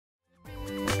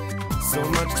so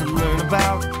much to learn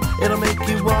about. It'll make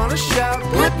you want to shout,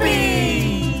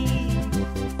 Blippi!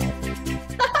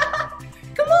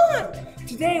 Come on!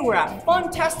 Today we're at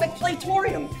Funtastic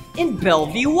Playatorium in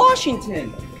Bellevue,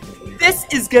 Washington. This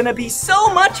is gonna be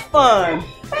so much fun!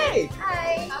 Hey!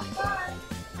 Hi! Have fun!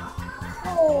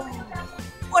 Oh,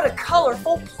 what a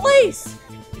colorful place!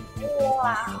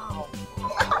 Wow!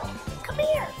 Come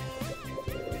here!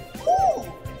 Ooh.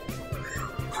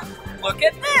 Look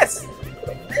at this!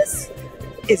 This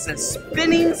is a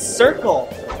spinning circle.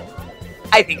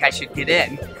 I think I should get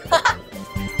in.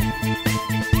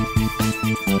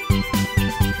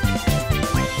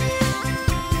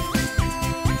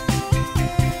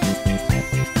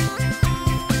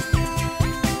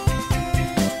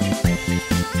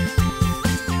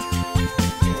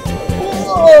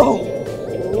 Whoa!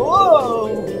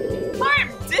 Whoa! I'm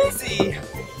dizzy!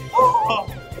 Oh!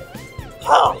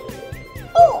 Oh!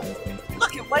 Oh!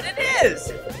 Look at what it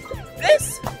is!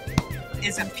 This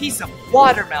is a piece of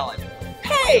watermelon.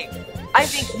 Hey! I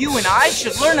think you and I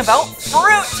should learn about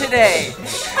fruit today!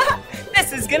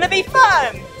 This is gonna be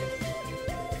fun!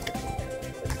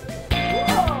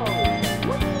 Whoa!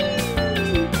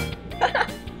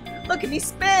 Look at me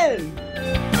spin!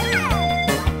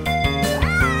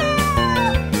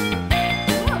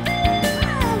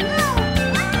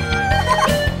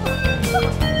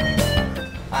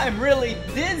 I'm really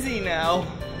dizzy now.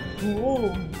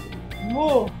 Whoa,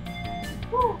 whoa,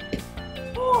 whoa,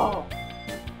 whoa.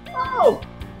 Oh,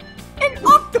 an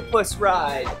octopus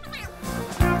ride.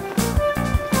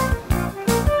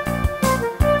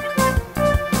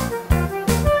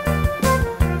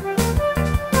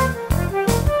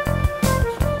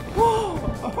 Whoa,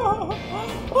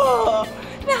 oh,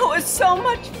 that was so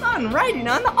much fun riding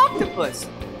on the octopus.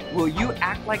 Will you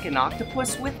act like an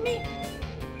octopus with me?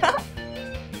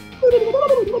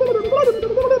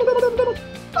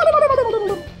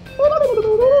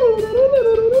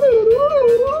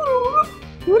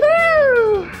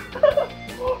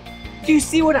 Do you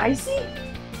see what I see?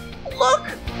 Look!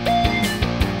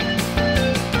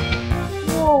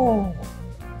 Whoa!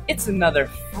 It's another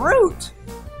fruit!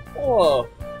 Whoa!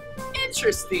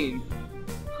 Interesting!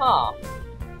 Huh.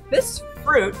 This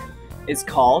fruit is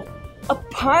called a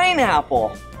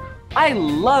pineapple. I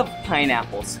love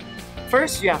pineapples.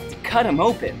 First, you have to cut them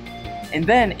open. And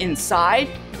then inside,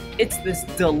 it's this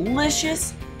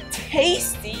delicious,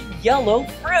 tasty yellow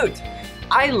fruit.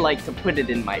 I like to put it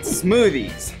in my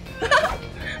smoothies.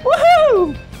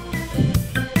 Woohoo!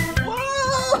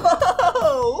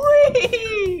 Whoa!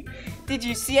 Whee! Did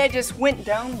you see I just went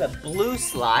down the blue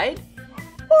slide?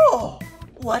 Oh,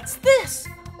 what's this?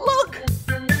 Look!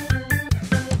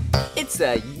 It's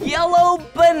a yellow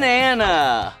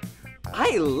banana.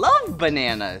 I love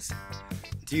bananas.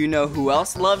 Do you know who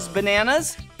else loves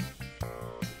bananas?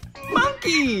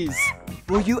 Monkeys!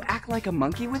 Will you act like a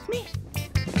monkey with me?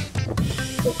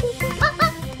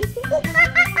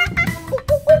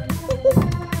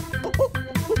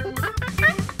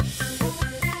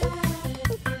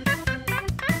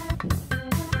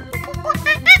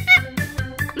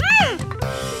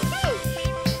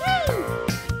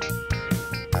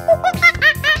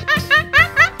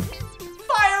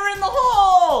 Fire in the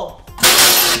hole!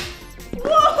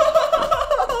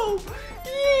 Whoa!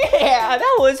 Yeah,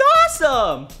 that was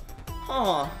awesome!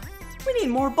 Huh, we need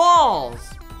more balls.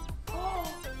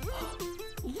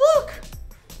 Look!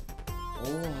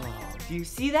 Oh, do you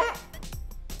see that?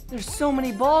 There's so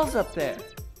many balls up there.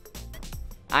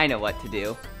 I know what to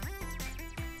do.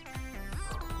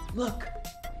 Look!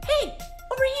 Hey,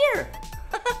 over here!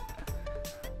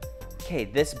 Okay,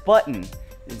 this button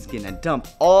is gonna dump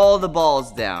all the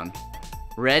balls down.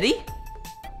 Ready?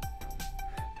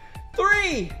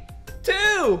 3,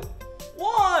 2,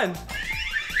 1.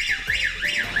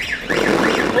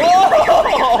 Whoa!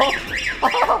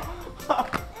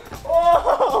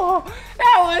 Oh,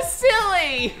 that was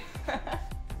silly!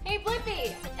 Hey,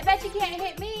 Blippi, I bet you can't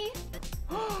hit me.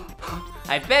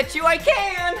 I bet you I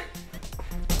can!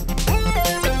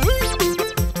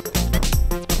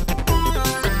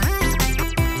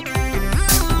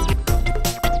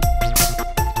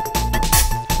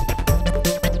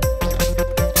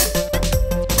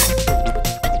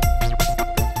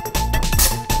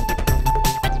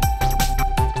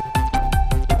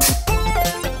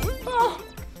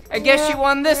 I guess you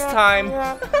won this time.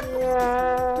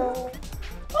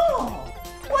 Oh,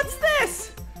 what's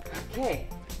this? Okay,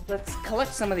 let's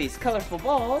collect some of these colorful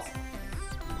balls.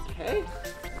 Okay.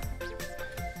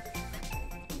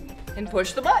 And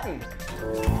push the button.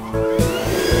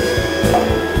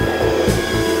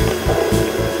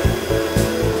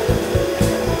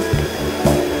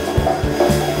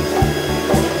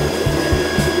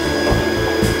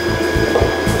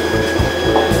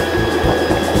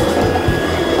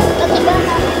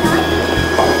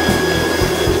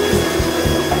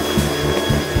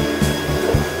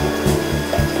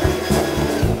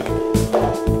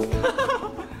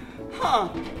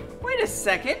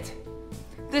 second.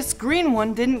 This green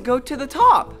one didn't go to the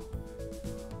top.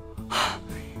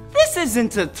 This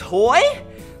isn't a toy.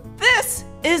 This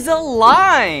is a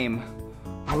lime.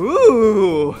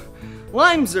 Ooh,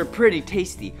 limes are pretty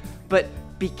tasty, but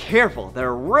be careful,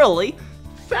 they're really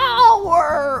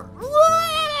sour.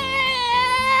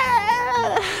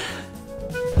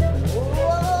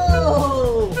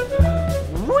 Whoa!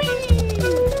 Whee!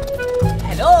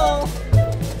 Hello?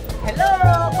 Hello?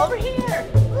 Over here!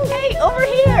 Hey, over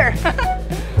here!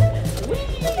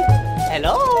 Whee!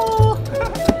 Hello?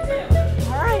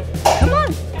 All right, come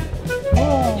on.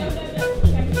 Whoa.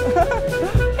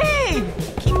 Hey,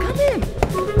 keep coming.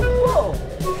 Whoa.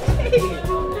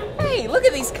 Hey, look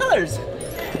at these colors.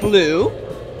 Blue,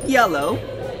 yellow,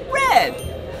 red.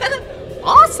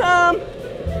 Awesome.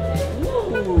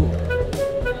 Ooh.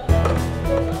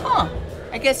 Huh,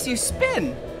 I guess you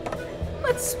spin.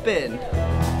 Let's spin.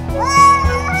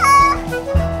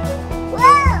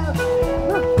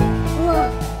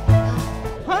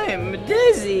 I'm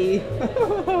dizzy.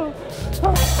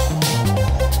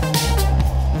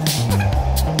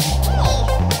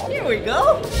 Here we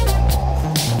go.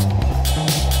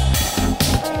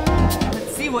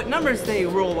 Let's see what numbers they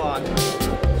roll on.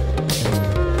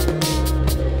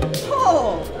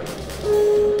 Oh,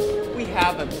 we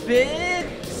have a big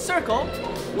circle,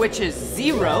 which is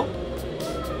 0.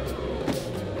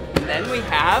 And then we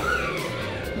have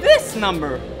this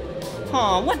number.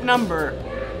 Huh, what number?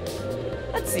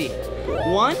 Let's see.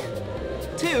 1,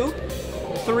 2,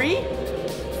 3,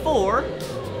 4,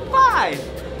 5.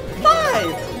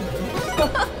 5!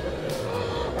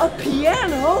 A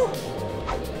piano?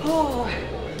 Oh.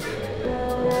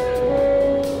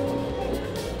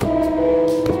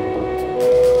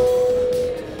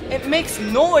 It makes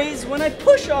noise when I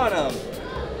push on them.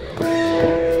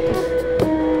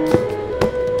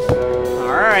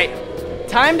 All right,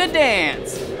 time to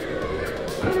dance.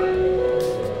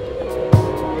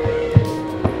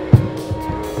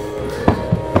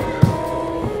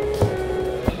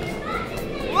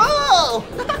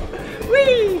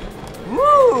 Whee!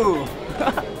 Woo!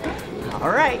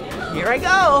 All right, here I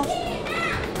go.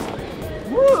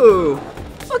 Woo!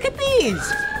 Look at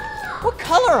these. What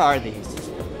color are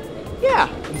these? Yeah,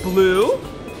 blue,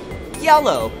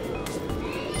 yellow,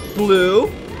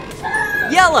 blue,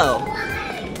 yellow.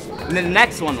 And the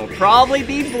next one will probably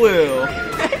be blue.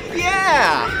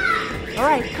 Yeah! All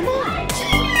right, come on.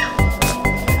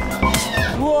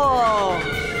 Whoa!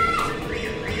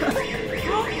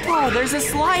 Oh, there's a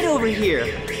slide over here.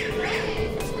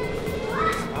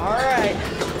 All right.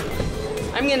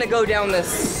 I'm gonna go down this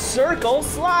circle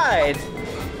slide.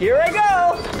 Here I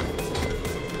go.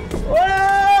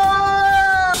 Whoa!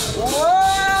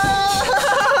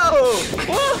 Whoa!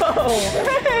 Whoa!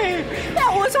 Hey,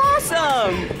 that was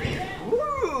awesome.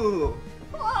 Woo!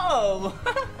 Whoa!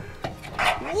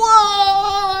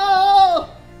 Whoa!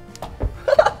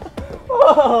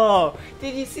 Whoa!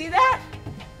 Did you see that?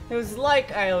 It was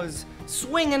like I was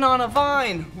swinging on a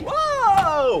vine.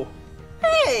 Whoa!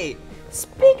 Hey,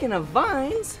 speaking of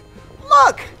vines,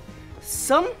 look!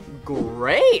 Some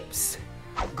grapes.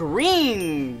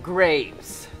 Green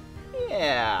grapes.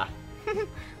 Yeah.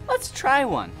 Let's try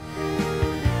one.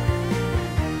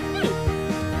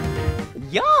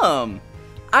 Yum!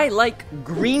 I like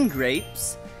green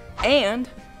grapes and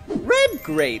red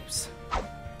grapes.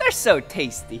 They're so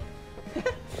tasty.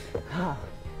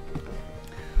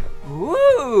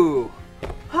 Ooh!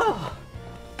 Oh,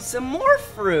 some more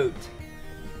fruit.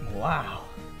 Wow.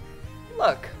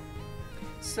 Look.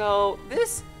 So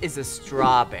this is a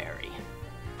strawberry.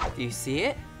 Do you see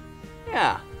it?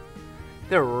 Yeah.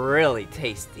 They're really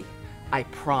tasty. I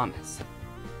promise.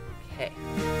 Okay.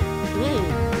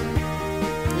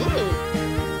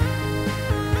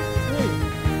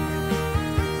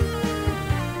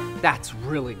 That's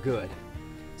really good.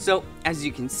 So as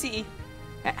you can see,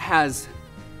 it has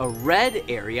a red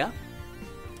area,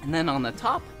 and then on the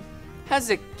top has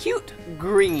a cute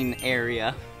green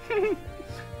area.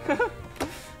 All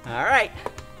right,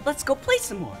 let's go play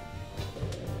some more.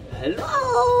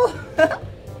 Hello.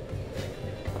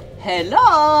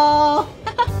 Hello.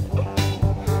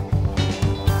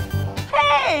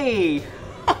 Hey.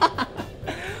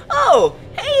 Oh,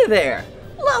 hey there.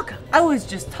 Look, I was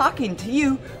just talking to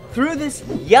you through this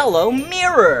yellow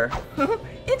mirror.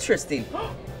 Interesting.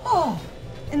 Oh,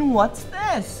 and what's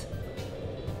this?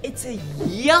 It's a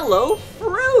yellow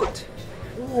fruit.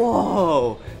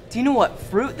 Whoa, do you know what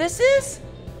fruit this is?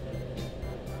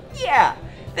 Yeah,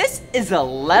 this is a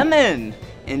lemon.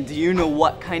 And do you know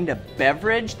what kind of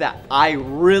beverage that I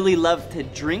really love to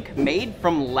drink made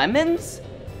from lemons?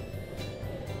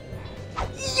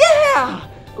 Yeah,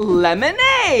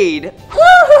 lemonade.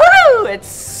 Woohoo! It's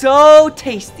so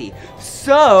tasty,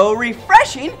 so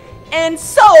refreshing, and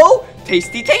so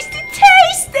tasty, tasty,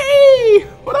 tasty!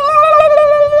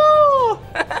 Whoa!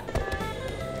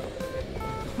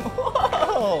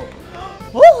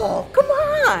 Whoa, come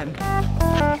on!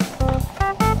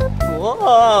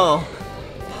 Whoa!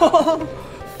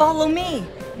 Follow me,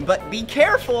 but be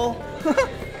careful.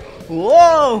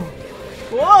 Whoa!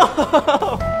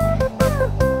 Whoa!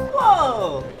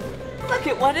 Whoa! Look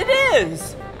at what it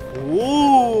is!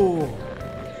 Ooh!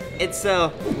 It's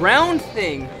a round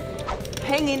thing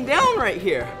hanging down right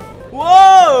here.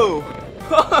 Whoa!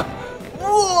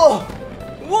 Whoa!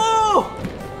 Whoa!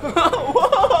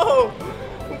 Whoa!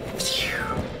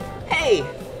 Hey,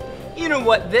 you know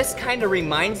what this kind of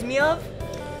reminds me of?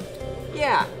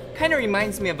 Yeah, kind of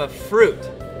reminds me of a fruit.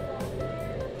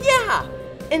 Yeah,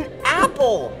 an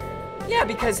apple. Yeah,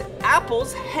 because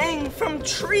apples hang from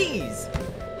trees.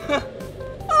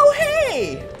 Oh,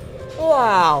 hey!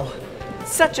 Wow,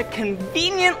 such a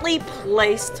conveniently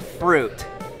placed fruit.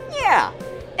 Yeah,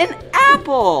 an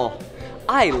apple.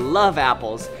 I love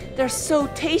apples. They're so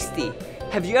tasty.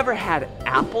 Have you ever had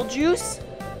apple juice?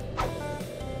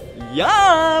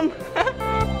 Yum!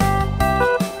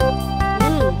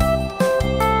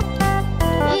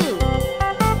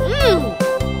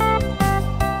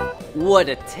 What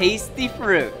a tasty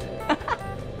fruit.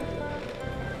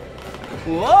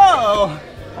 Whoa!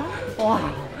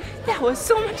 Wow, that was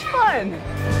so much fun.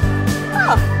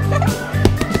 Oh.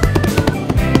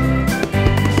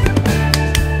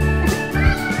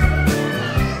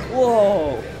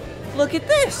 Whoa, look at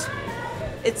this.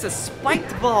 It's a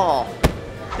spiked ball.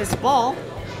 This ball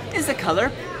is the color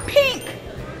pink.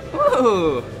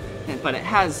 Ooh, but it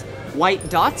has white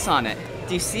dots on it.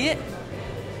 Do you see it?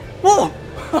 Whoa!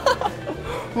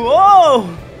 Whoa!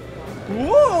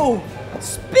 Whoa!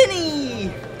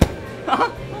 Spinny!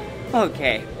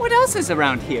 Okay, what else is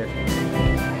around here?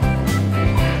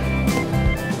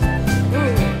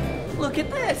 Look at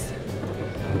this.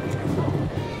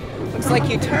 Looks like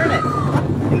you turn it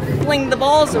and fling the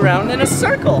balls around in a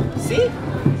circle. See?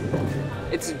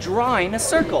 It's drawing a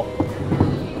circle.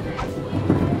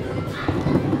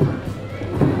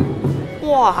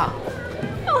 Wow.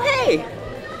 Oh, hey,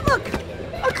 look,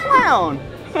 a clown.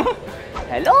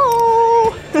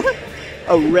 Hello.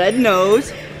 A red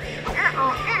nose.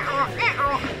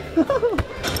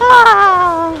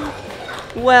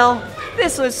 Well,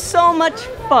 this was so much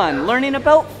fun learning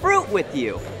about fruit with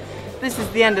you. This is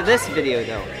the end of this video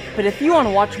though. But if you want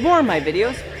to watch more of my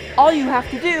videos, all you have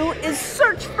to do is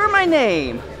search for my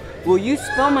name. Will you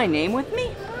spell my name with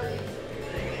me?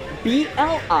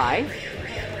 B-L-I-P-P-I.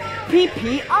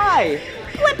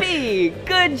 Blippi!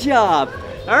 Good job.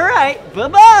 All right,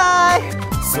 bye-bye.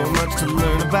 So much to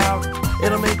learn about,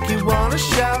 it'll make you want to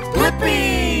shout,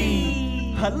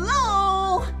 Blippi!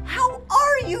 Hello! How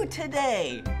are you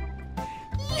today?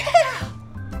 Yeah!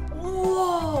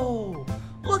 Whoa!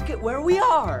 Look at where we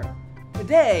are.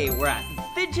 Today, we're at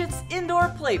Fidget's Indoor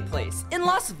Play Place in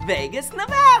Las Vegas,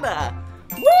 Nevada.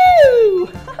 Woo!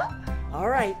 All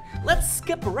right, let's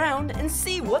skip around and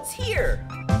see what's here.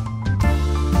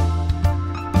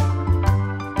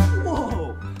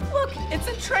 Whoa! Look, it's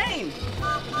a train.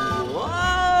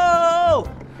 Whoa!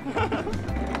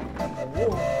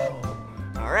 Whoa!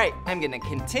 All right, I'm gonna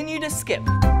continue to skip.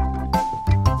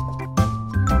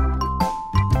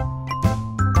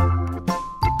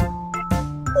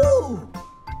 Ooh!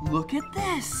 Look at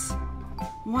this.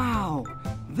 Wow,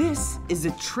 this is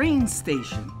a train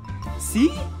station.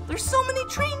 See? There's so many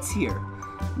trains here.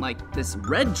 Like this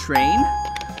red train.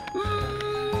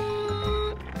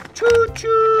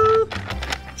 Choo-choo!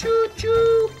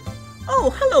 Choo-choo!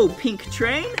 Oh, hello, pink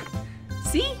train.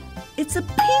 See? It's a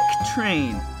pink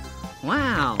train.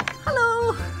 Wow.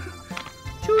 Hello.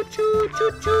 Choo-choo,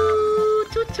 choo-choo,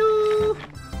 choo-choo.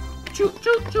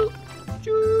 Choo-choo,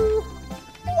 choo-choo.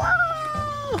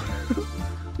 Wow!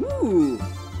 Ooh,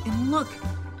 and look,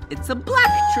 it's a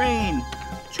black train.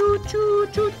 Choo choo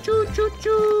choo choo choo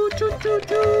choo choo choo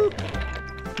choo.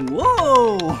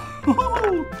 Whoa!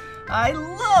 I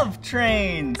love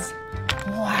trains.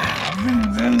 Wow!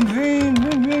 Vroom, vroom, vroom,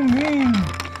 vroom, vroom, vroom.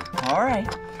 All right,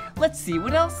 let's see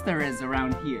what else there is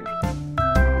around here.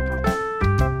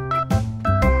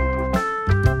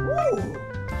 Whoa!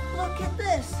 Look at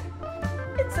this.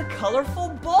 It's a colorful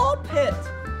ball pit.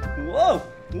 Whoa!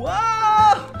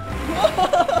 Whoa!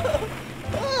 Whoa!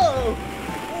 Whoa!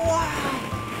 Wow!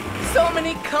 So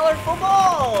many colorful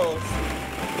balls!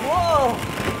 Whoa!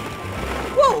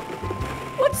 Whoa!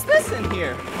 What's this in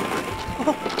here?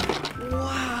 Oh,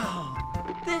 wow!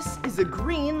 This is a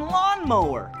green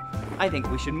lawnmower. I think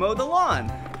we should mow the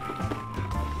lawn.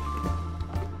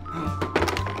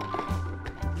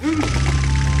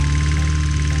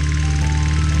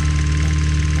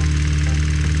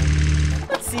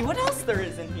 Let's see what else there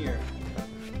is in here.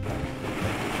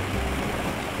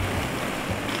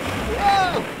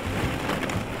 Whoa!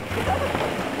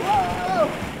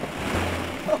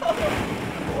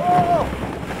 Whoa!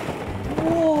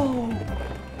 Whoa!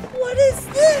 What is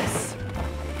this?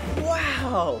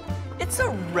 Wow! It's a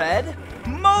red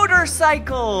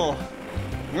motorcycle!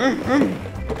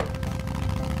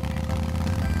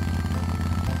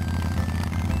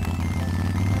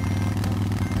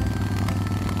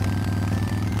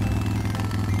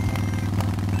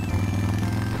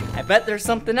 I bet there's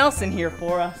something else in here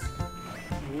for us.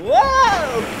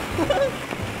 Whoa!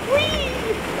 Whee!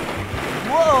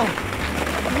 Whoa!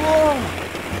 Whoa!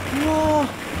 Whoa!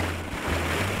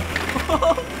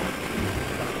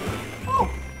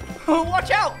 Oh,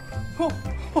 watch out!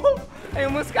 I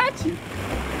almost got you.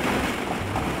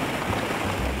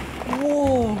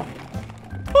 Whoa!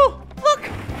 Oh, look!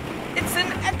 It's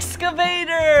an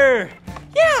excavator!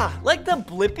 Yeah, like the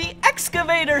Blippi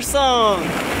excavator song.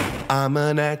 I'm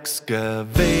an excavator,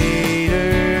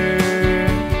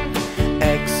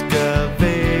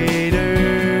 excavator.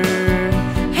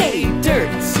 Hey,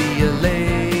 dirt, see you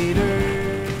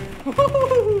later.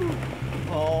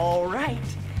 All right,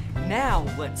 now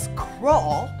let's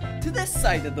crawl to this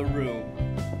side of the room.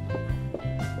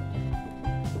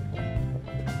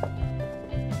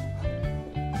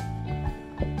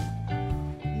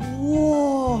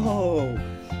 Whoa!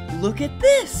 Look at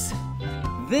this!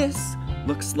 This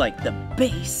looks like the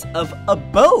base of a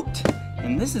boat.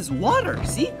 And this is water,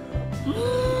 see?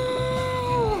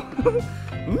 Ooh.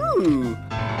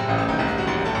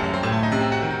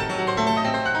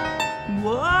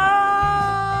 Whoa!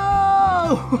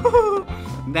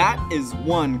 That is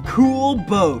one cool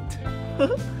boat.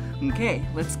 Okay,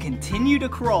 let's continue to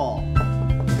crawl.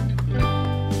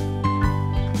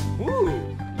 Ooh.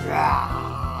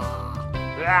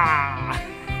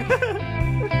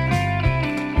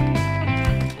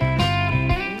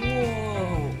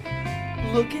 Whoa,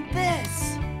 look at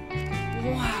this.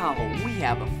 Wow, we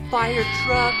have a fire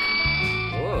truck.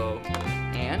 Whoa,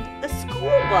 and a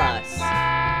school bus.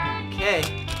 Okay,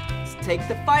 let's take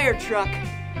the fire truck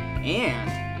and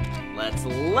let's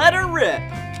let her rip.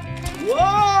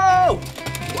 Whoa!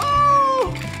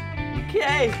 Whoa!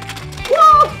 Okay.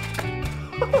 Whoa!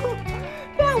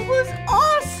 That was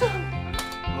awesome!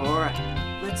 All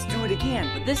right, let's do it again,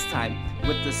 but this time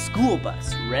with the school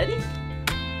bus. Ready?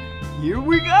 Here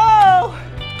we go!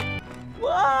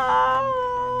 Whoa!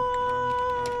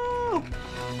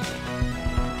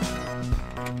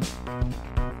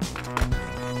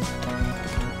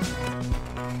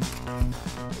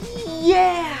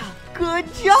 Yeah!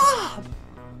 Good job!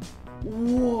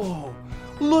 Whoa!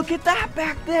 Look at that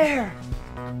back there!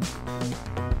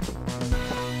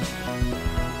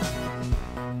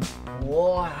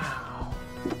 Wow!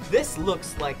 This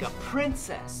looks like a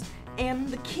princess and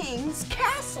the king's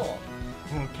castle.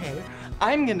 Okay,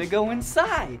 I'm gonna go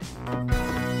inside.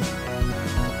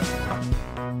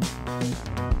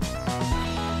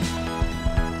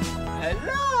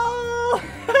 Hello!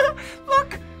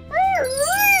 Look!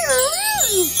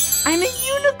 I'm a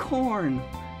unicorn!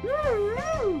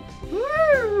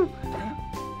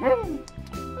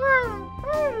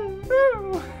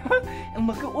 And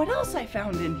look at what else I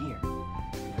found in here.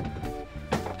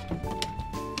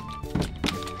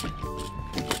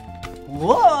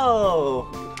 Whoa!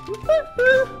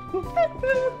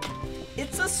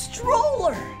 It's a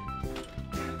stroller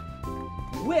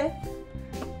with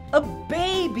a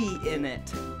baby in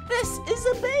it. This is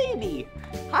a baby.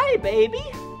 Hi, baby.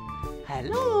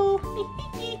 Hello.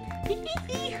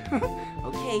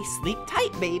 Okay, sleep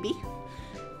tight, baby.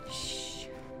 Shh.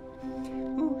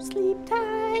 Ooh, sleep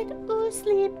tight. Ooh,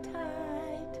 sleep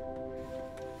tight.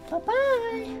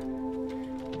 Bye-bye.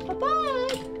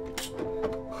 Bye-bye.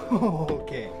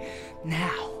 Okay,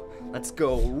 now let's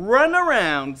go run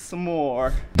around some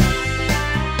more.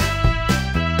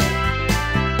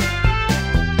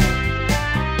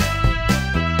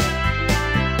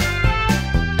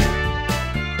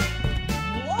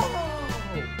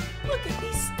 Whoa! Look at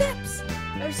these steps.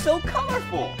 They're so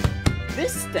colorful.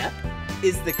 This step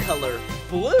is the color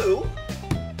blue.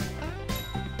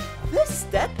 This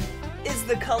step is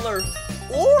the color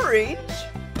orange.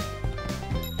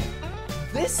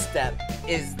 This step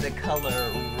is the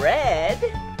color red.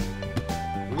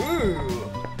 Ooh.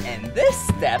 And this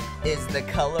step is the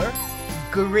color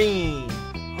green.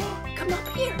 Come up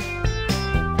here.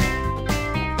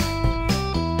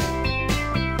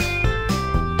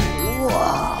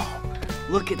 Whoa.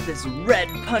 look at this red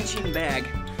punching bag.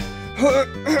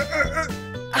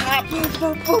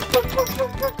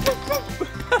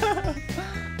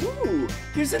 Ooh,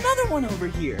 here's another one over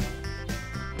here.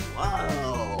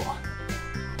 Whoa.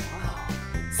 Wow.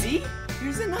 See?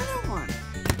 Here's another one.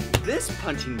 This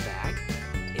punching bag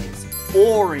is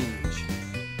orange.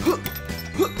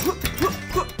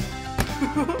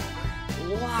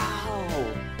 Wow.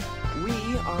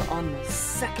 We are on the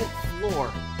second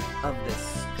floor of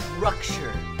this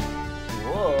structure.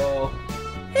 Whoa.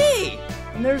 Hey,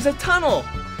 and there's a tunnel.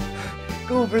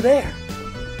 Go over there.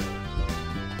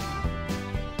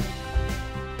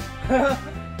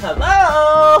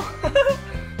 Hello!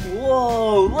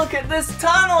 Whoa, look at this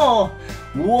tunnel!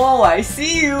 Whoa, I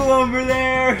see you over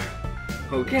there!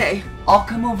 Okay, I'll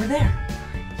come over there.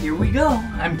 Here we go.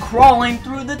 I'm crawling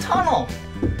through the tunnel.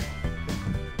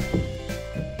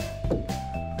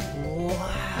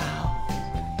 Wow,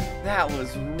 that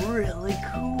was really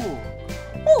cool.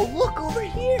 Oh, look over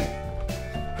here.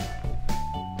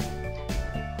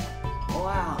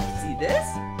 Wow, see this?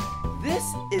 This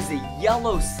is a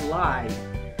yellow slide.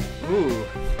 Ooh,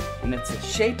 and it's the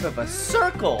shape of a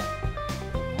circle.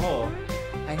 Oh,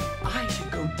 and I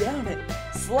should go down it,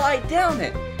 slide down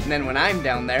it. And then when I'm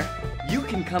down there, you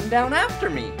can come down after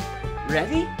me.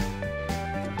 Ready?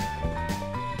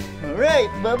 All right,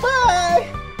 bye-bye.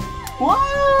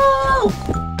 Whoa!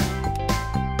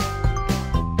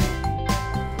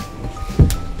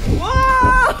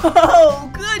 Whoa!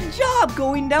 Good job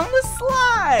going down the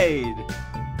slide.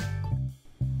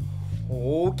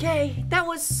 Okay, that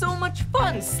was so much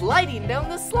fun sliding down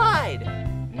the slide.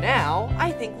 Now,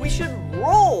 I think we should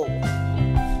roll.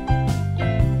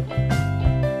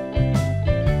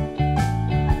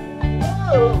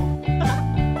 Whoa!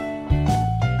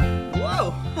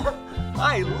 Whoa!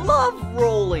 I love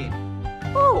rolling.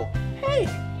 Oh, hey,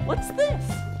 what's this?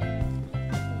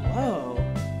 Whoa.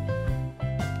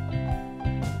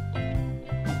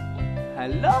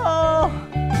 Hello?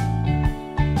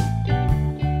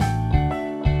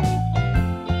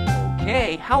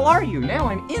 Hey, how are you? Now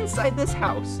I'm inside this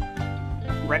house.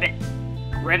 Reddit.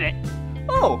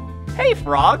 Oh, hey,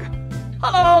 frog.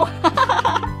 Hello.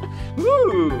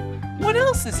 Ooh, what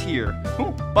else is here?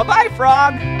 Oh, bye-bye,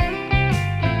 frog.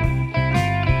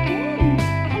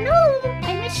 Hello,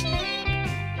 I'm a sheep.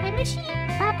 I'm a sheep.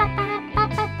 Ba ba ba ba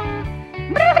ba ba.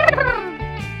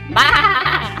 Ba.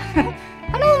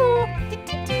 Hello.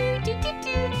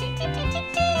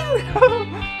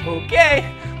 Okay,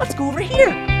 let's go over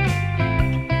here.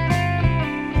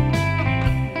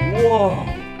 Whoa,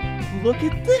 look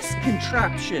at this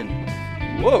contraption.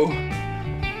 Whoa,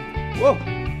 whoa,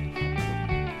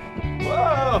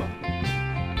 whoa,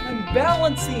 I'm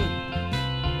balancing.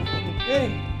 Okay,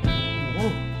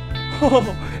 whoa,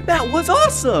 oh, that was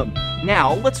awesome.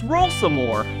 Now let's roll some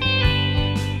more.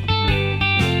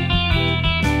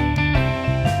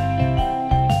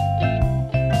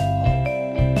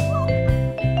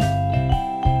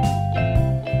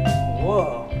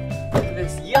 Whoa,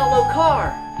 this yellow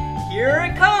car. Here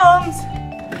it comes!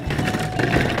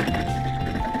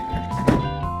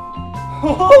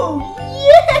 Oh,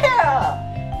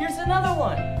 yeah! Here's another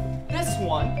one. This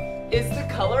one is the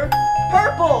color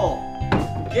purple.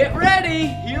 Get ready,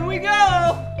 here we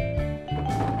go!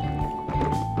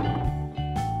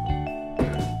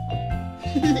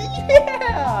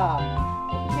 Yeah!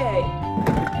 Okay.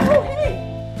 Oh, hey!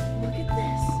 Look at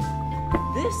this.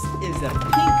 This is a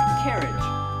pink carriage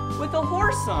with a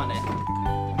horse on it.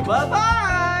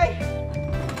 Bye-bye!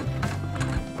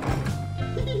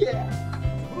 Yeah!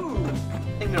 Ooh,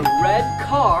 and a red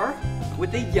car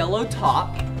with a yellow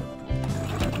top.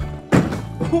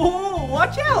 Whoa,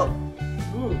 watch out!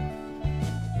 Ooh.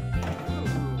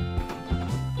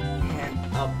 And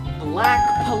a black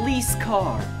police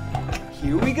car.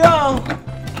 Here we go!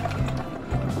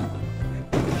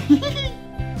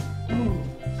 Ooh.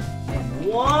 And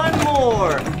one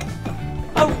more!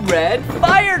 A red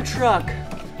fire truck!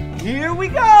 Here we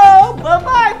go!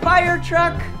 Bye-bye, fire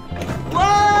truck!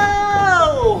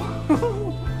 Whoa!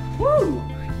 Woo!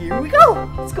 Here we go!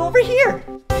 Let's go over here!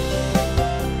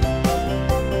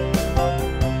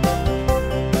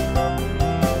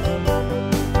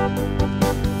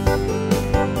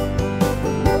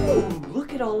 Ooh,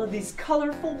 look at all of these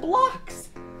colorful blocks!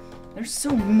 There's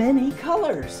so many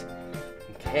colors.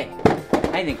 Okay,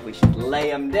 I think we should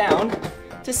lay them down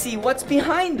to see what's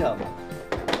behind them.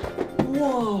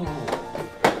 Whoa!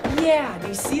 Yeah, do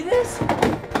you see this?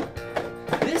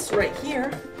 This right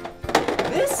here,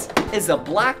 this is a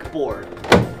blackboard.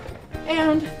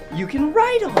 And you can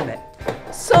write on it.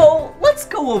 So let's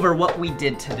go over what we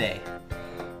did today.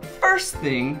 First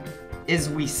thing is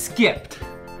we skipped.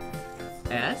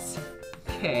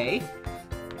 S-K-I-P.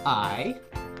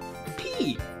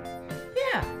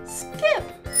 Yeah, skip.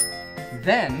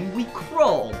 Then we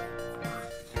crawled.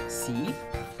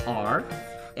 C-R-A-W-L.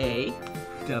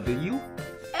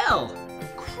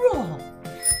 Crawl.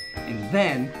 And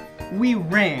then we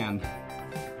ran.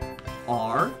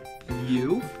 R-U-N.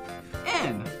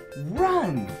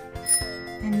 Run.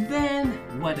 And then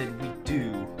what did we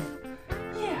do?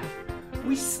 Yeah,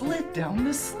 we slid down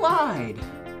the slide.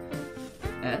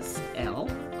 S-L-I-D-E.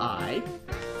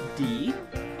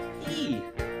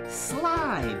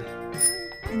 Slide.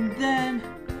 And then,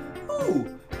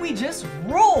 ooh, we just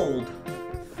rolled.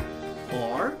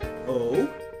 R-O-L-L.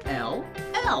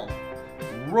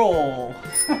 Roll.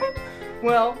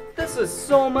 Well, this was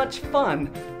so much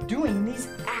fun doing these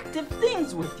active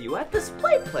things with you at this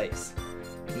play place.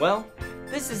 Well,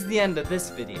 this is the end of this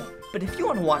video, but if you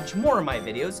want to watch more of my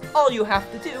videos, all you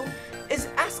have to do is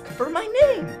ask for my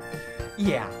name.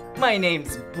 Yeah, my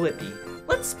name's Blippi.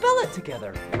 Let's spell it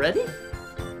together. Ready?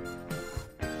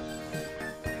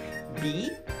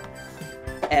 B-L-I-P-P-I.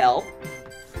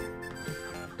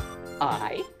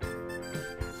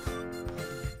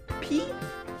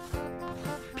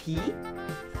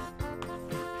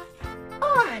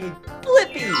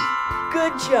 Blippi!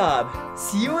 Good job.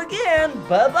 See you again.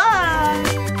 Bye-bye.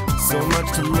 So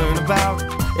much to learn about,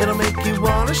 it'll make you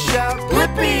want to shout,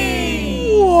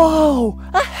 Blippi! Whoa!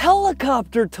 A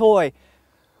helicopter toy!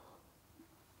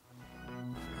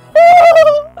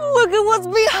 Look at what's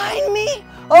behind me!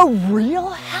 A real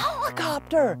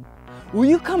helicopter! Will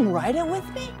you come ride it with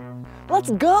me?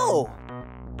 Let's go!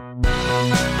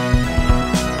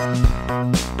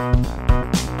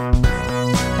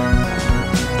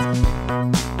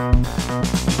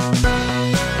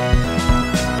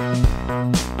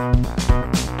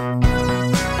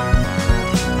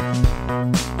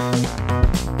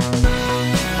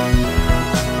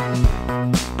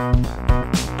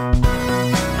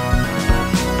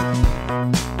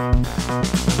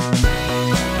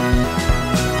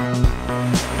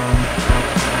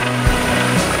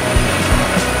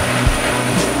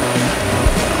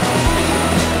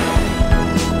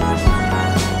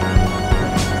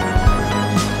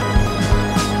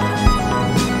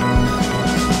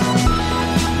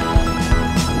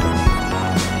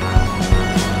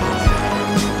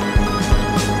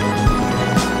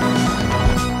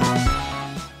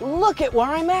 Look at where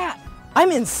I'm at.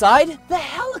 I'm inside the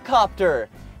helicopter.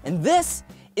 And this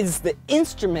is the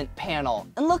instrument panel.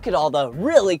 And look at all the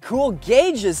really cool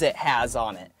gauges it has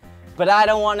on it. But I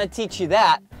don't want to teach you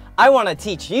that. I want to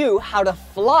teach you how to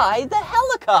fly the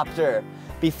helicopter.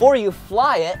 Before you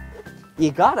fly it,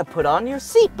 you gotta put on your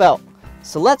seatbelt.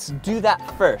 So let's do that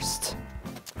first.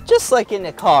 Just like in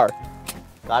a car.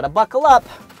 Gotta buckle up.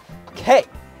 Okay,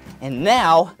 and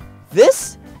now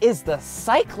this is the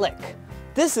cyclic.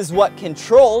 This is what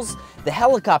controls the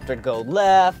helicopter to go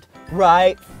left,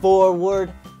 right, forward,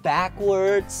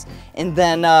 backwards, and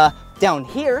then down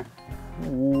here,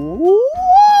 whoop,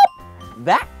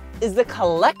 that is the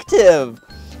collective.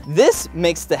 This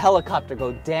makes the helicopter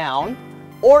go down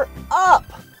or up,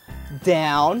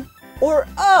 down or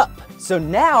up. So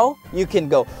now you can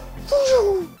go,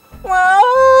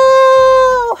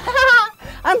 whoa,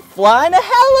 I'm flying a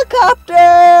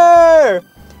helicopter.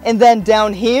 And then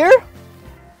down here,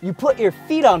 you put your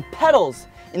feet on pedals,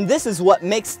 and this is what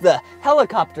makes the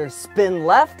helicopter spin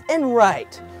left and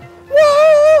right.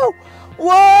 Whoa! Whoa!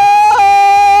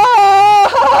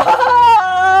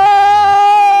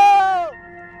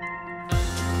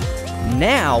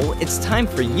 Now it's time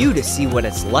for you to see what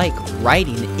it's like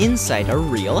riding inside a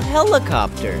real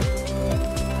helicopter.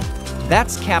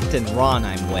 That's Captain Ron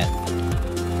I'm with.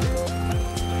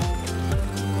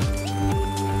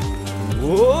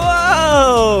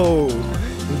 Whoa!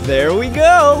 There we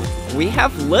go! We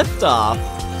have liftoff!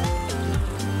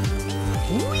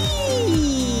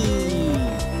 Whee!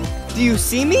 Do you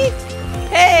see me?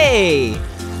 Hey!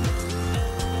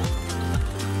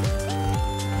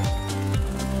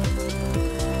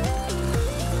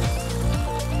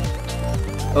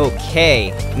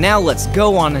 Okay, now let's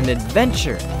go on an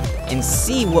adventure and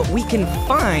see what we can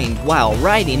find while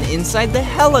riding inside the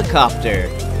helicopter.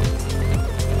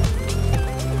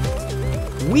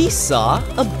 We saw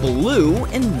a blue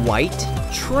and white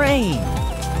train.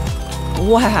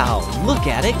 Wow, look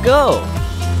at it go.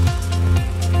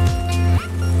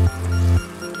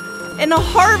 And a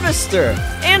harvester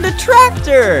and a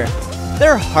tractor.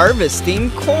 They're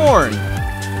harvesting corn.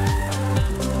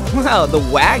 Wow, the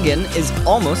wagon is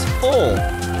almost full.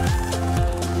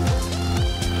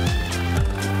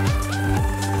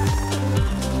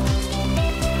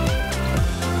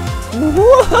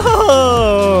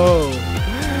 Whoa!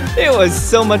 It was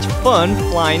so much fun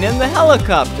flying in the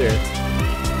helicopter.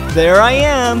 There I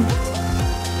am.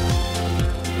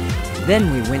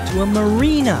 Then we went to a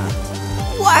marina.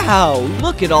 Wow,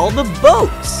 look at all the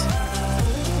boats.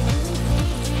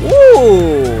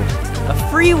 Ooh, a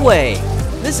freeway.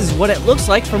 This is what it looks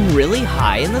like from really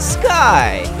high in the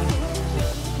sky.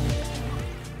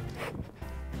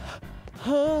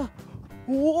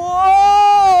 Whoa!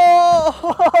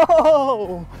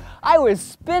 I was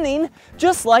spinning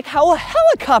just like how a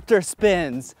helicopter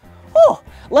spins. Oh,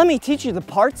 let me teach you the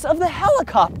parts of the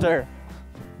helicopter.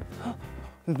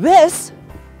 This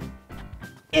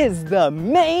is the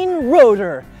main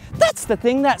rotor. That's the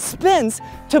thing that spins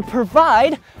to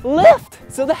provide lift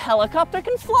so the helicopter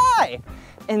can fly.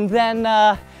 And then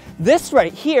this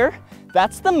right here,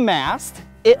 that's the mast.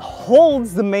 It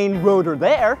holds the main rotor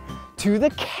there to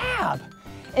the cab.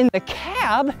 And the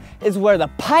cab is where the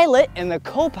pilot and the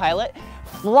co-pilot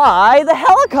fly the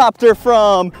helicopter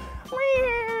from.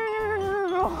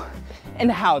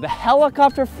 And how the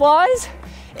helicopter flies,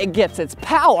 it gets its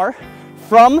power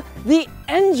from the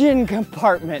engine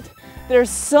compartment. There's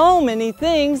so many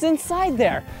things inside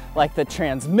there, like the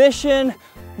transmission,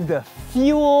 the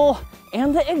fuel,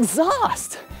 and the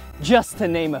exhaust, just to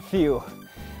name a few.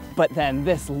 But then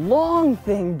this long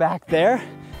thing back there,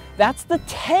 that's the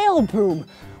tail boom,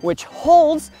 which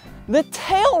holds the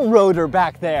tail rotor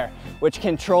back there, which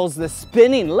controls the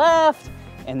spinning left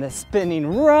and the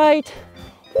spinning right.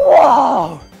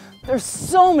 Whoa! There's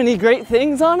so many great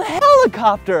things on a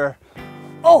helicopter.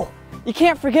 Oh, you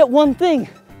can't forget one thing.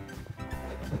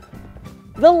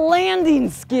 The landing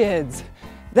skids.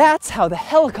 That's how the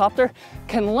helicopter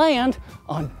can land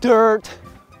on dirt,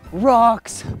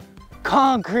 rocks,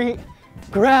 concrete,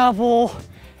 gravel,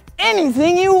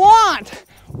 anything you want.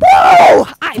 Whoa!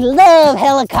 I love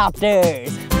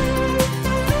helicopters.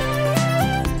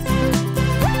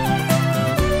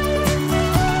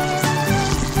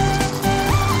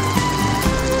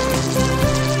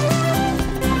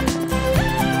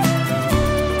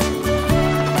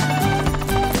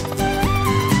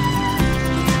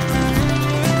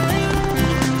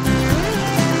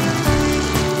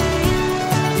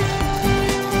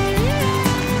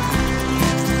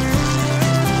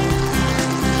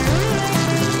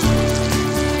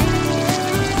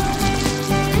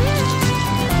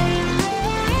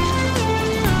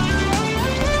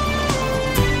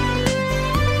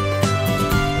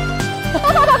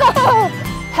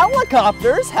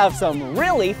 Helicopters have some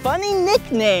really funny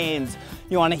nicknames.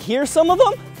 You want to hear some of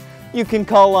them? You can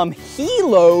call them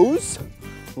helos,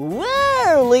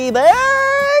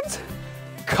 whirlybirds,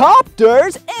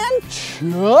 copters, and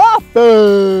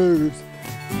choppers.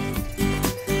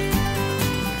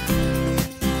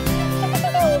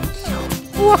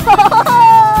 Whoa!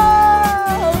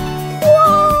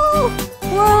 Whoa!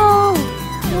 Whoa!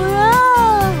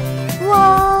 Whoa!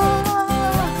 Whoa!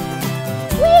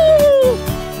 Whee!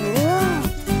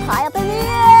 High up in the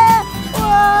air! Whoa!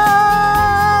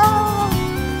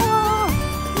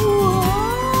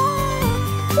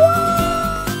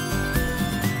 Whoa!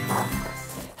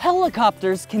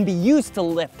 Helicopters can be used to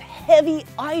lift heavy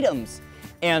items,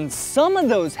 and some of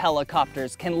those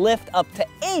helicopters can lift up to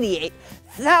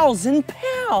 88,000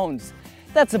 pounds.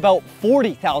 That's about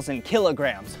 40,000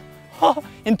 kilograms.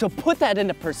 And to put that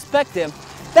into perspective,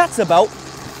 that's about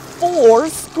 4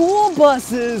 school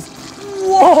buses.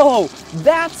 Whoa,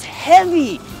 that's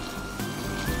heavy.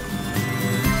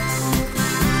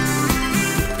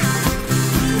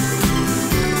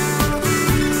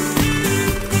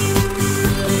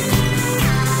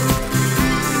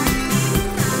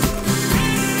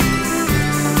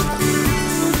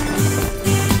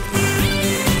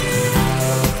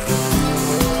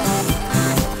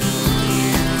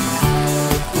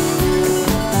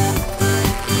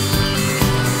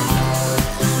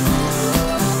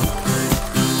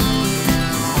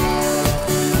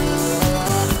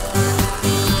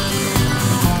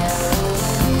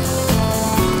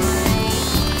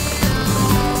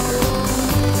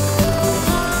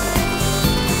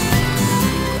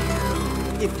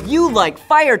 If you like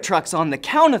fire trucks on the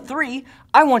count of 3,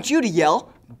 I want you to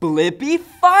yell, Blippi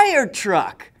fire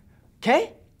truck.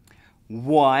 Okay?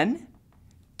 1,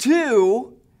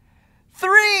 2,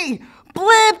 3.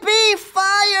 Blippi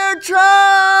fire trucks!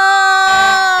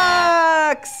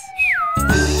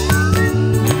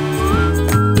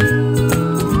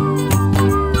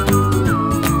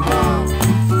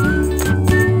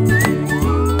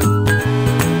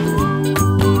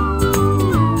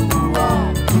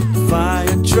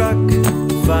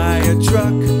 Fire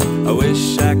truck, I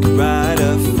wish I could ride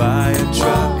a fire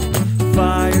truck.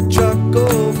 Fire truck,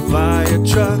 oh fire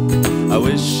truck. I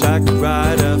wish I could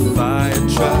ride a fire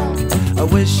truck. I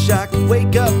wish I could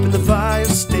wake up in the fire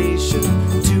station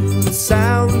to the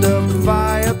sound of the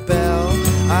fire bell.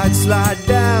 I'd slide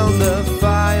down the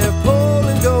fire pole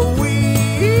and go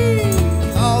wee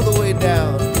all the way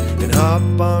down and hop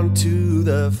onto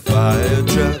the fire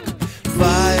truck.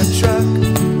 Fire truck,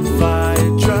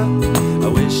 fire truck. I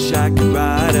wish I could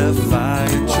ride a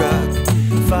fire truck.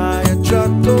 Fire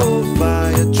truck, oh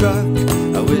fire truck.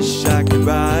 I wish I could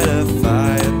ride a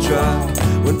fire truck.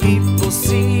 When people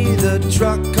see the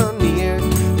truck come near,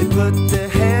 they put their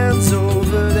hands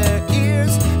over their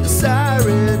ears. The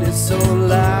siren is so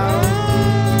loud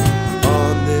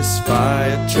on this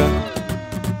fire truck.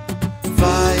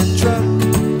 Fire truck,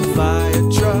 fire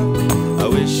truck. I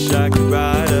wish I could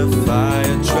ride a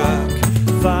fire truck.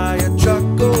 Fire truck,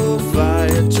 oh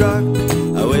fire truck.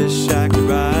 I wish I could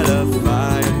ride a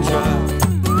fire truck.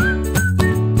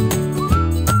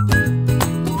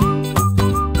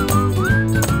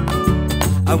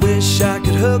 I wish I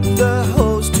could hook the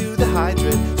hose to the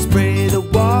hydrant, spray the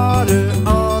water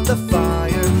on the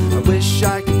fire. I wish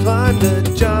I could climb the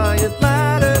giant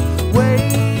ladder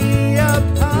way up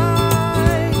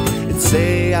high and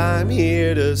say I'm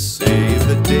here to save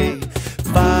the day.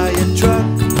 Fire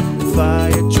truck,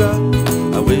 fire truck.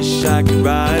 I wish I could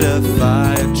ride a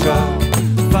fire truck.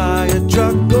 Fire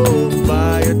truck, oh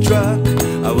fire truck.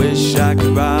 I wish I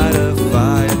could ride a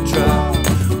fire truck.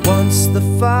 Once the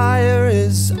fire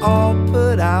is all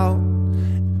put out,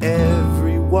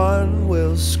 everyone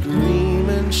will scream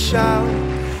and shout,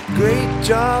 "Great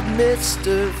job,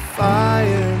 Mr.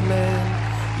 Fireman.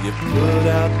 You put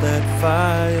out that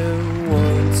fire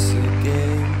once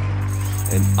again."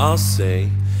 And I'll say,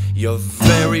 "You're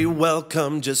very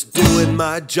welcome, just doing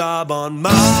my job on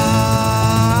mine."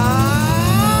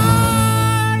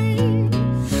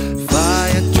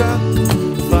 Fire truck,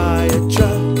 fire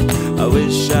truck. I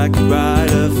wish I could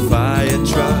ride a fire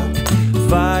truck.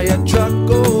 Fire truck,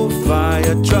 oh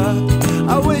fire truck.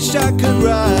 I wish I could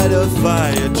ride a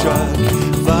fire truck.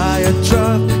 Fire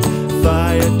truck,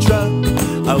 fire truck.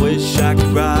 I wish I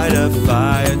could ride a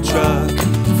fire truck.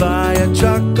 Fire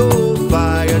truck, oh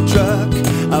fire truck.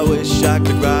 I wish I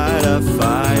could ride a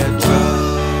fire truck.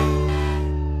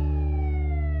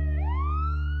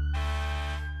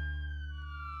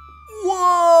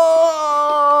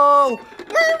 Whoa!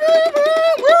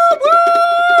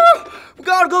 We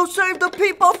gotta go save the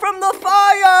people from the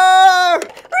fire!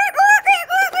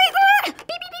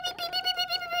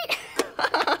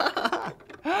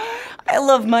 I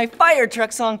love my fire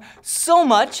truck song so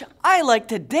much, I like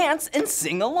to dance and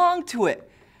sing along to it.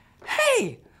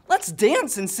 Hey, let's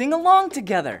dance and sing along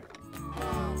together.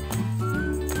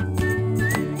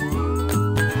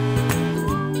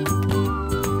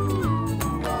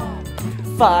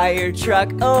 Fire truck,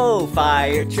 oh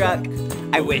fire truck.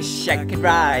 I wish I could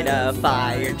ride a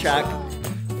fire truck.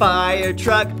 Fire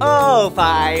truck, oh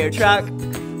fire truck.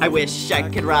 I wish I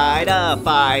could ride a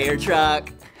fire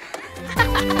truck.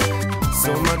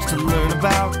 So much to learn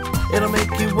about, it'll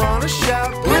make you wanna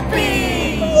shout,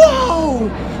 Blippi! Whoa!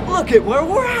 Look at where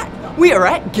we're at. We are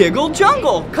at Giggle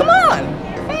Jungle. Come on.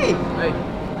 Hey.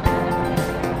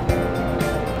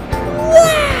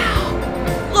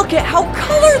 Wow! Look at how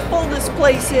colorful this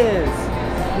place is.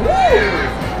 Woo!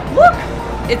 Look,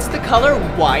 it's the color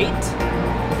white,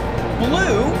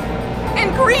 blue,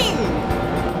 and green.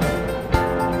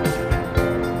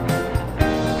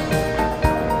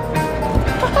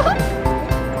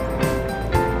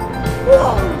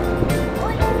 Whoa!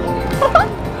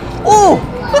 Oh,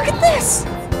 look at this!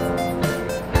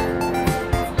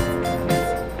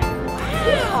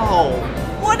 Wow!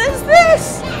 What is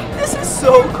this? This is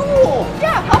so cool!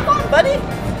 Yeah, hop on, buddy!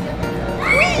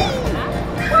 Green!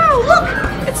 Wow, look!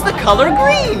 It's the color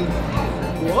green!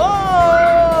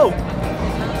 Whoa!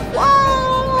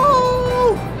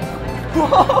 Whoa!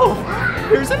 Whoa!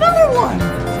 Here's another one!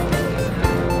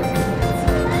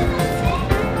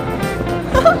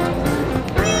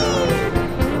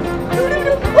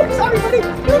 Oh, sorry, buddy.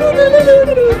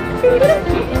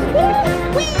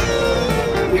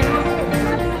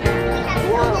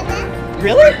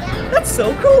 Really? That's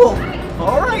so cool.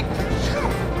 All right.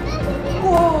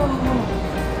 Whoa.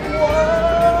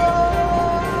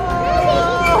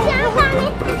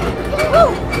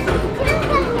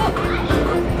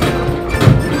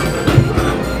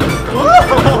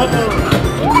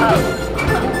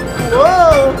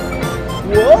 Whoa.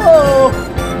 Whoa.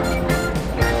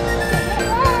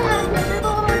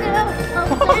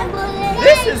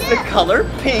 This is the color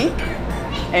pink,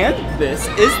 and this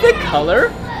is the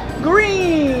color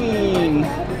green.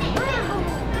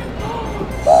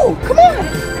 Oh, come on.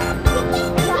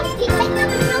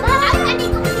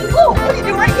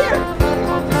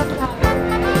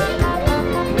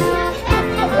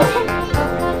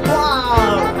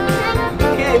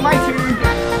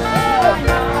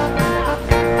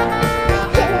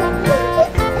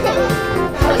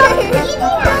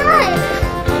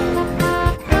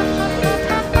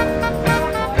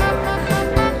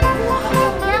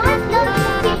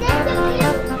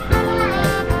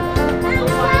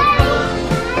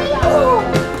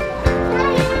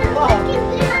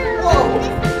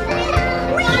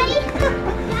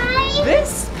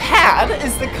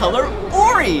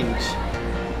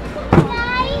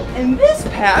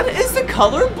 hat is the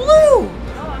color blue.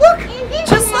 Look,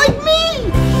 just like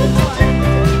me.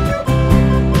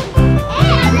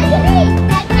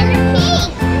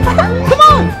 Come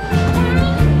on.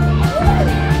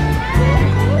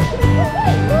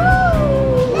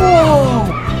 Whoa,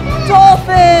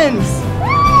 dolphins.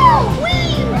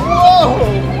 Whoa,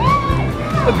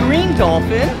 a green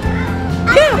dolphin.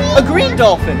 Yeah, a green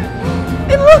dolphin.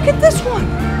 And look at this one.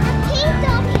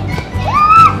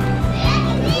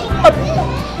 A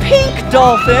pink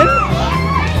dolphin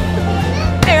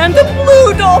and a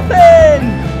blue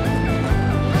dolphin.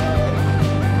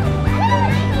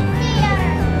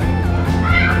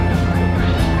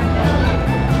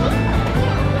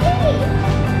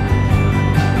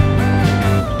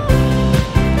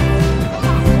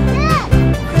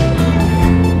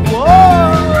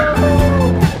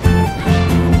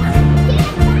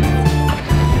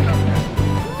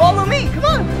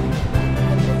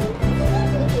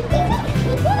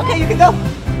 You can go.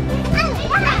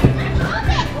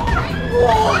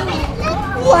 Whoa.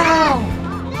 Wow.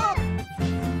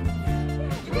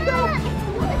 You can go.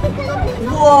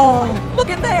 Whoa. Look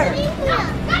at there.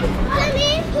 Come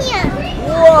in here.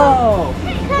 Whoa.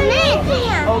 Come in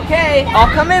here. Okay,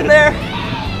 I'll come in there.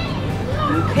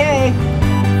 Okay.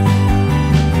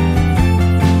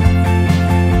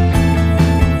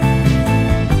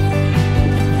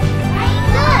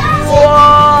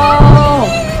 Whoa.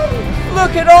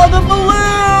 Look at all the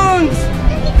balloons!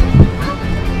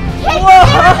 Whoa!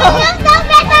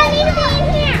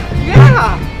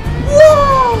 Yeah!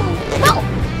 Whoa!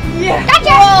 Yeah!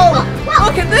 Whoa!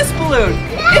 Look at this balloon!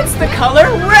 It's the color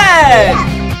red!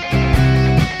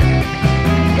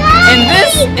 And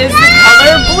this is the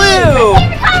color blue!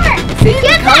 See?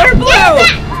 The color blue!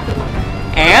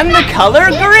 And the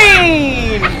color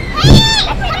green!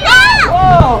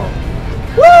 Whoa!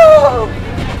 Whoa!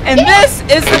 And this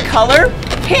is the color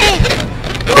pink!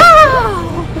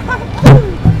 Whoa!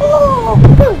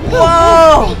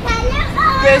 Whoa!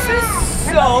 This is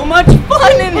so much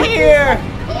fun in here!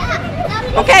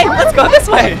 Okay, let's go this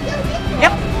way!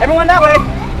 Yep, everyone that way!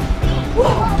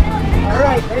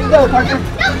 Alright, there you go, Parker.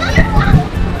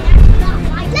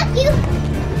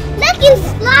 Look, you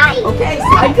slide! Okay,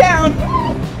 slide down!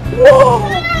 Whoa!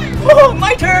 Whoa,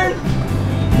 my turn!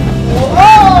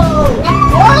 Whoa!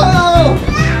 Whoa!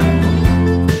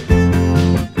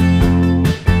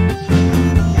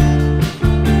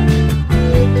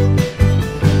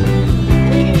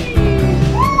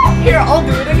 Here, I'll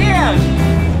do it again.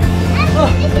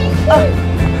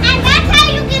 And that's how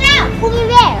you get out. Over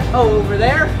there. Oh, over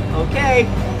there? Okay.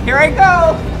 Here I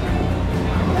go.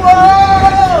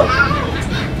 Whoa!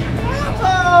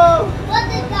 Whoa!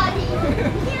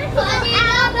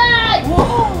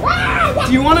 Whoa!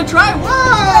 Do you want to try?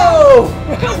 Whoa!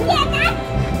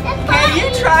 Okay, you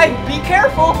try. Be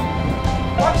careful.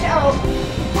 Watch out.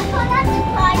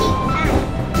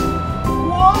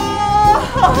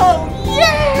 Whoa!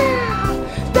 Yeah!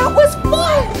 That was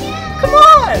fun! Come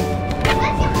on!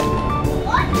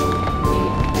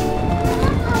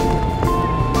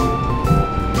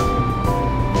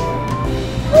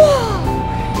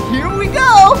 Here we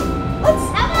go!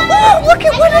 Oh, look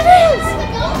at what it is!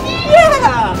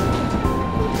 Yeah!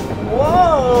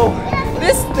 Whoa!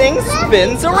 This thing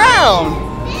spins around!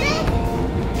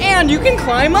 And you can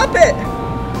climb up it!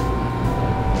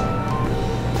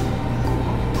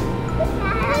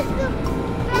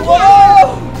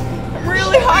 Whoa! I'm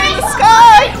really high in the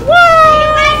sky!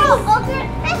 Whoa!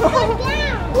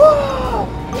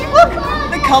 Look!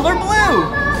 The color blue!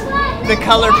 The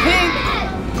color pink!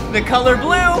 The color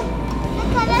blue!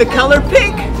 The color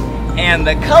pink! And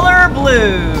the color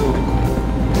blue!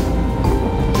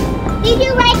 Did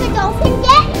you write the dolphin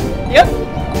yet? Yep!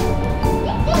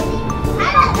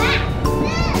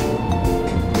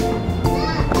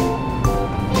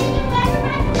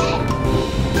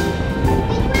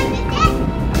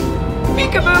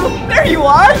 Peekaboo! There you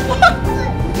are!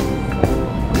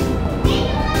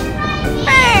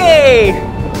 Hey!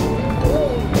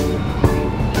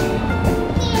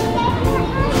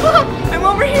 I'm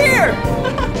over here!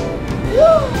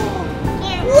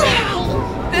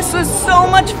 Wow! This was so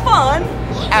much fun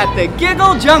at the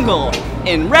Giggle Jungle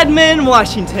in Redmond,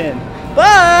 Washington.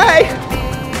 Bye!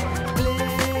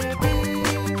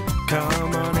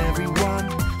 Come on everyone,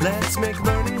 let's make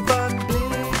learning fun.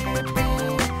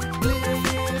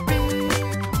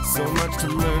 So much to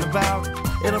learn about,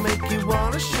 it'll make you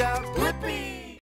wanna shout.